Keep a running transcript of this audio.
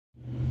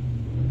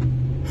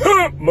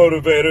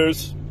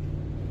Motivators.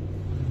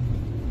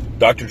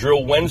 Dr.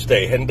 Drill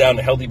Wednesday, heading down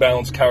to Healthy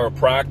Balance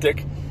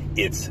Chiropractic.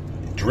 It's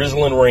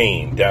drizzling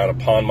rain down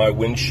upon my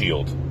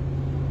windshield.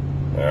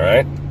 All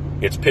right?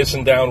 It's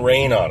pissing down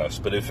rain on us,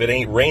 but if it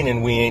ain't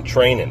raining, we ain't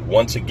training.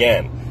 Once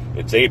again,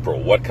 it's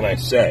April. What can I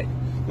say?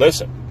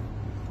 Listen,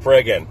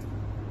 friggin',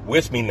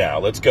 with me now.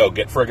 Let's go.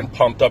 Get friggin'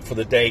 pumped up for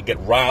the day. Get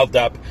riled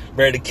up,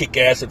 ready to kick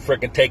ass and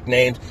friggin' take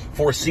names,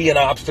 foreseeing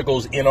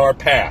obstacles in our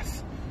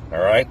path. All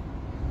right?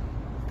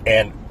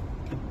 And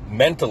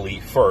mentally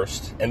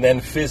first, and then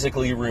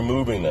physically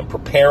removing them,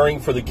 preparing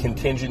for the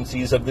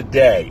contingencies of the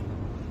day,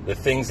 the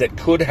things that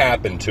could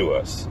happen to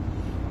us,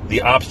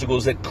 the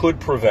obstacles that could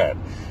prevent,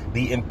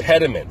 the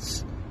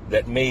impediments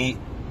that may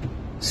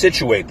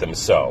situate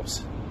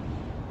themselves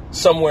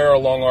somewhere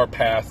along our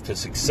path to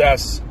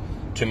success,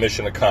 to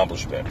mission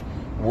accomplishment.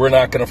 We're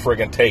not going to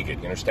friggin' take it.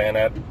 You understand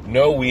that?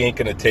 No, we ain't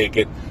going to take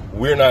it.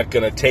 We're not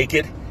going to take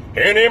it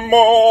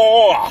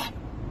anymore.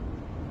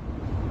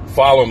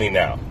 Follow me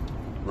now.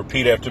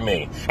 Repeat after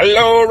me.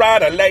 Low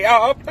rider lay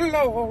up,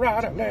 low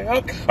rider lay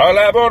up,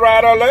 level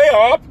rider lay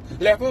up,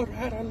 level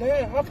rider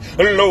lay up,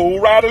 low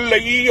rider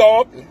lay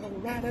up, low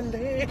rider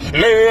lay,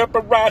 left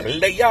rider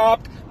lay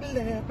up,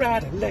 left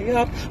rider lay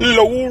up,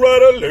 low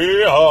rider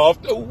lay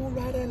up, low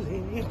rider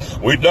lay.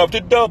 We love to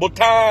double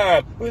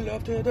time, we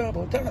love to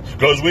double time,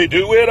 'cause we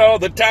do it all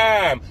the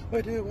time,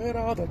 we do it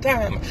all the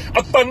time.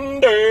 A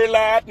thunder,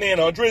 lightning,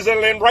 or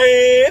drizzling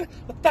rain,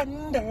 a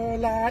thunder,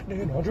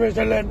 lightning, or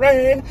drizzling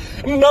rain.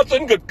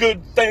 Nothing but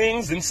good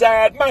things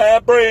inside my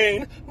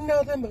brain,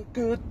 nothing but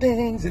good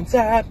things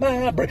inside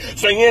my brain.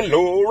 Singing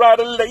low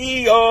rider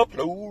lay up,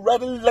 low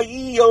rider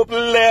lay up,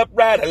 left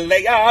rider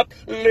lay up,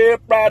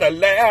 left rider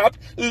lay up,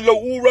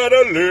 low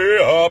rider lay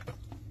up.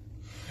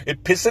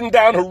 It pissing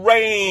down the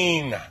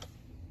rain.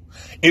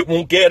 It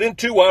won't get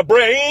into our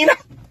brain.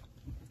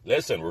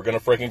 Listen, we're going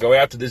to freaking go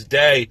after this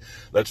day.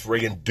 Let's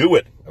freaking do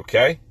it,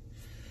 okay?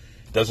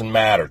 Doesn't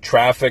matter.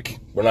 Traffic,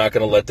 we're not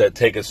going to let that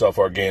take us off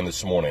our game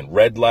this morning.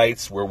 Red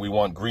lights, where we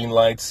want green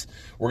lights,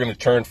 we're going to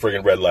turn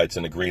friggin' red lights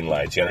into green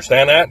lights. You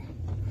understand that?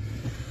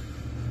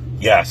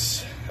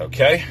 Yes.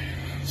 Okay?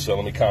 So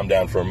let me calm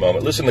down for a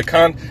moment. Listen, the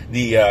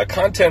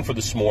content for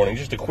this morning,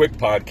 just a quick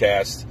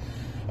podcast,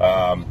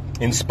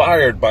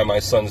 inspired by my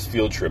son's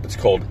field trip. It's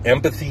called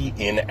Empathy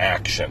in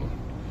Action.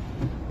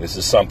 This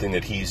is something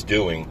that he's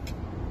doing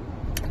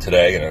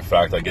today, and in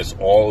fact, I guess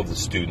all of the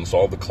students,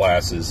 all the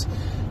classes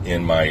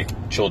in my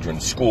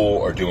children's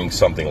school are doing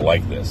something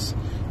like this.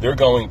 They're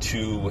going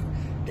to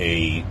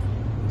a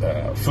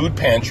food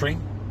pantry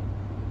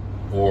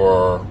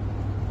or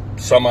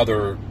some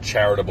other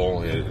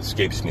charitable, it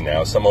escapes me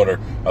now, some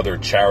other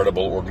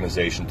charitable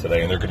organization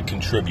today, and they're going to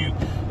contribute.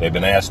 They've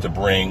been asked to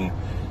bring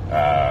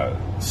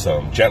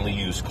some gently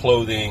used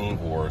clothing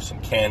or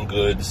some canned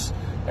goods,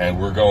 and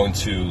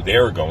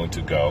they're going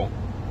to go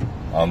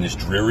on this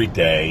dreary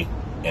day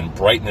and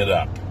brighten it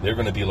up. They're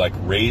going to be like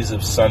rays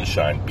of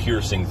sunshine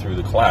piercing through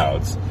the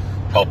clouds,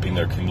 helping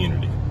their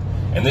community.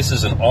 And this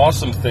is an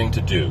awesome thing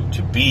to do,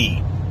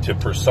 to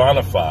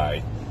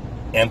personify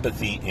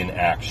empathy in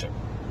action.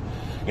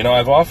 You know,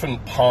 I've often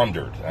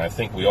pondered, and I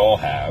think we all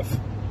have,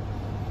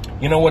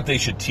 you know what they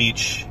should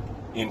teach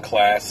in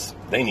class?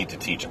 They need to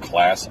teach a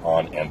class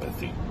on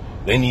empathy.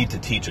 They need to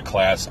teach a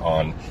class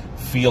on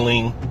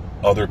feeling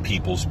other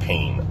people's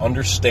pain,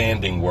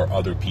 understanding where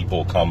other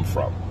people come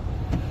from.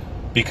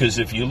 Because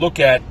if you look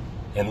at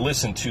and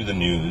listen to the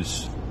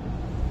news,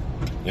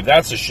 if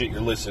that's the shit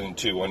you're listening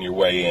to on your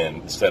way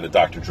in instead of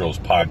Dr. Drill's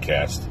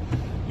podcast,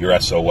 you're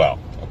SOL,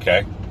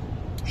 okay?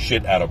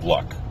 Shit out of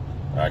luck,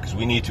 all right? Because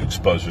we need to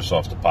expose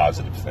ourselves to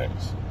positive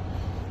things,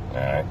 all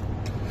right?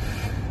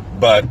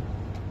 But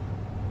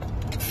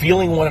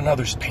feeling one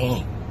another's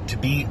pain, to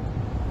be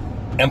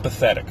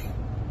empathetic,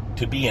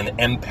 to be an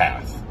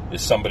empath,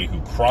 is somebody who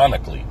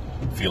chronically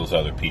feels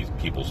other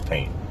people's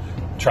pain,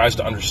 tries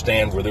to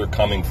understand where they're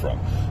coming from,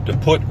 to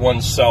put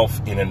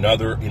oneself in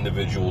another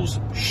individual's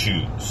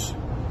shoes.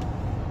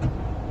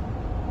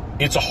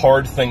 It's a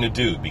hard thing to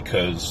do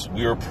because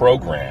we are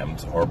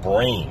programmed, our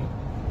brain,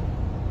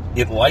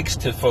 it likes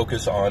to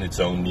focus on its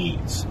own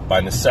needs.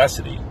 By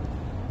necessity,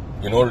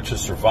 in order to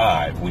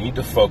survive, we need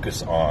to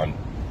focus on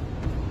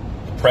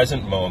the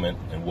present moment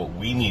and what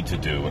we need to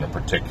do in a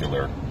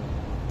particular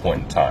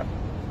point in time.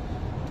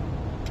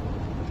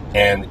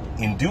 And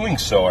in doing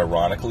so,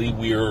 ironically,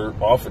 we're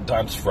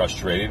oftentimes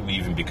frustrated. We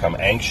even become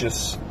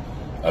anxious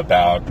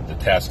about the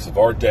tasks of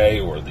our day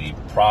or the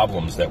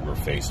problems that we're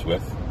faced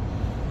with.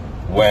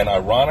 When,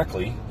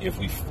 ironically, if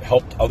we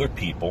helped other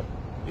people,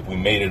 if we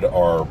made it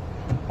our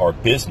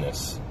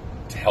business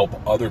to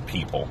help other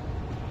people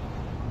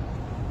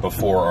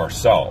before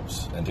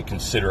ourselves and to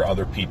consider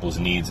other people's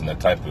needs in the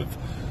type of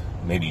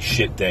maybe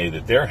shit day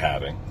that they're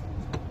having,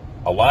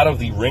 a lot of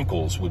the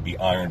wrinkles would be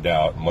ironed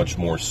out much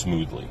more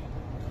smoothly.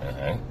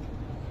 Okay?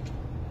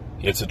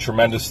 It's a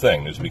tremendous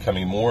thing. There's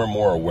becoming more and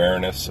more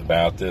awareness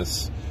about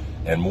this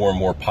and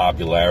more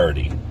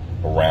popularity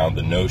around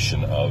the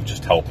notion of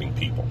just helping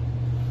people.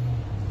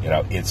 You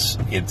know, it's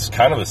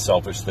kind of a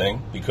selfish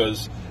thing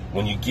because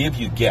When you give,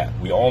 you get.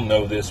 We all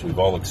know this. We've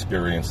all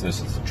experienced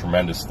this. It's a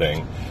tremendous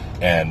thing.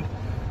 And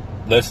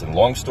listen,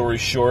 long story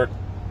short,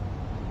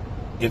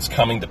 it's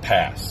coming to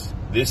pass.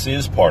 This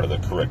is part of the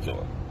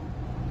curriculum.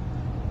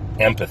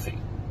 Empathy.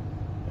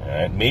 All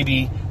right?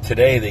 Maybe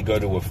today they go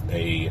to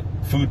a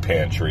food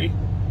pantry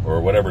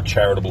or whatever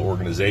charitable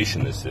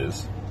organization this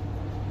is.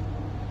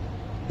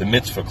 The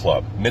Mitzvah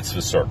Club,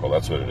 Mitzvah Circle,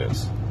 that's what it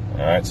is.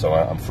 All right, so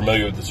I'm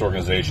familiar with this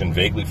organization,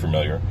 vaguely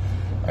familiar.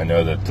 I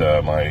know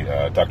that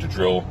my Dr.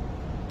 Drill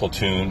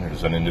platoon,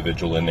 there's an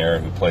individual in there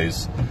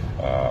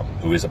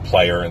who is a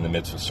player in the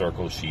Mitzvah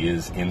Circle. She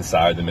is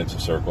inside the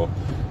Mitzvah Circle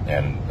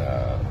and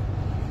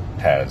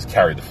has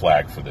carried the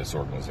flag for this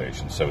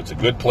organization. So it's a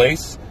good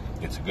place,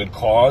 it's a good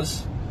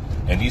cause,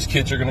 and these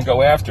kids are going to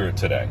go after it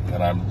today.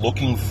 And I'm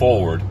looking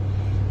forward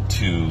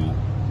to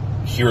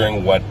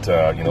hearing what,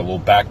 a little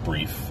back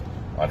brief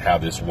on how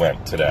this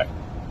went today.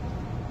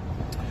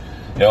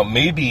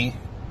 Maybe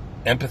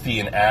empathy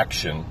in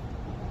action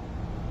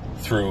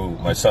through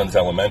my son's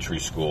elementary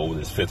school with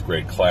his 5th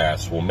grade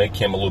class will make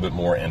him a little bit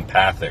more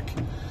empathic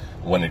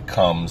when it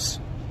comes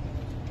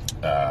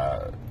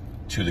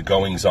to the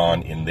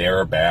goings-on in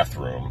their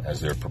bathroom as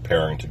they're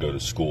preparing to go to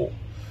school.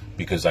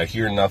 Because I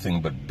hear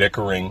nothing but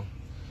bickering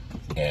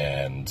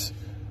and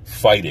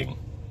fighting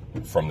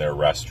from their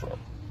restroom.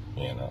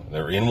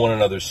 They're in one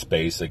another's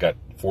space.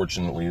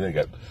 Fortunately, they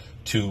got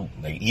two,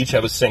 they each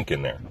have a sink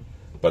in there,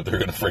 but they're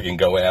going to freaking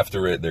go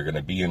after it. They're going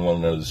to be in one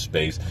another's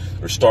space.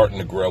 They're starting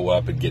to grow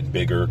up and get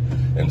bigger,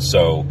 and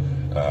so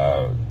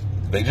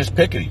they just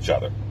pick at each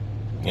other.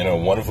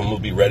 One of them will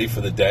be ready for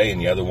the day, and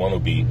the other one will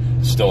be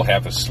still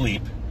half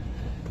asleep.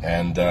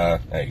 And,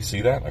 hey, you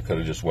see that? I could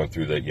have just went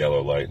through that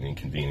yellow light and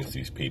inconvenienced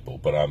these people,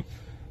 but I'm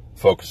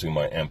focusing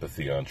my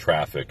empathy on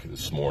traffic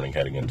this morning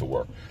heading into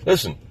work.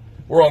 Listen,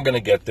 we're all going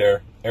to get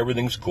there.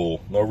 Everything's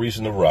cool. No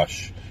reason to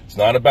rush. It's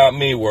not about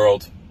me,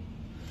 world.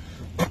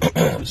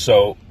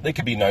 So they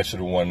could be nicer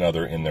to one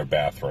another in their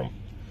bathroom.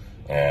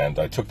 And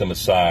I took them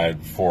aside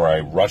before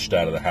I rushed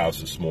out of the house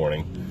this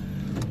morning.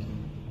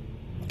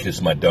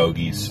 Kissed my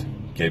doggies,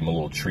 gave them a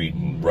little treat,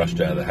 and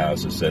rushed out of the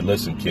house and said,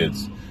 listen,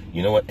 kids,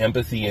 you know what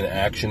empathy in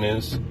action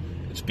is?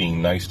 It's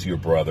being nice to your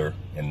brother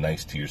and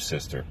nice to your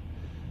sister.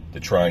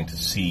 They're trying to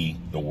see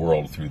the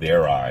world through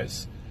their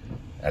eyes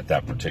at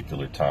that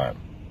particular time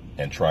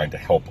and trying to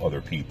help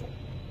other people.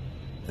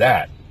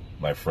 That,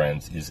 my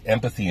friends, is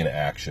empathy in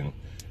action.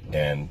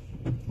 And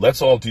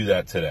let's all do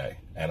that today.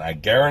 And I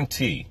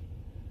guarantee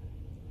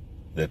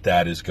that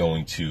that is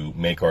going to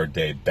make our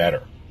day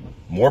better,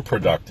 more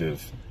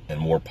productive, and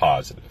more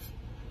positive.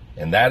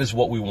 And that is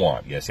what we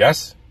want. Yes,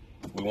 yes?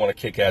 We want to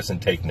kick ass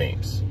and take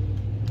names.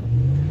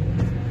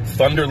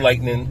 Thunder,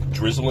 lightning,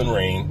 drizzle, and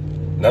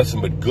rain.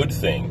 Nothing but good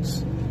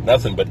things.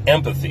 Nothing but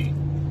empathy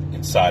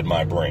inside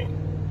my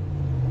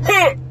brain.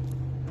 Huh!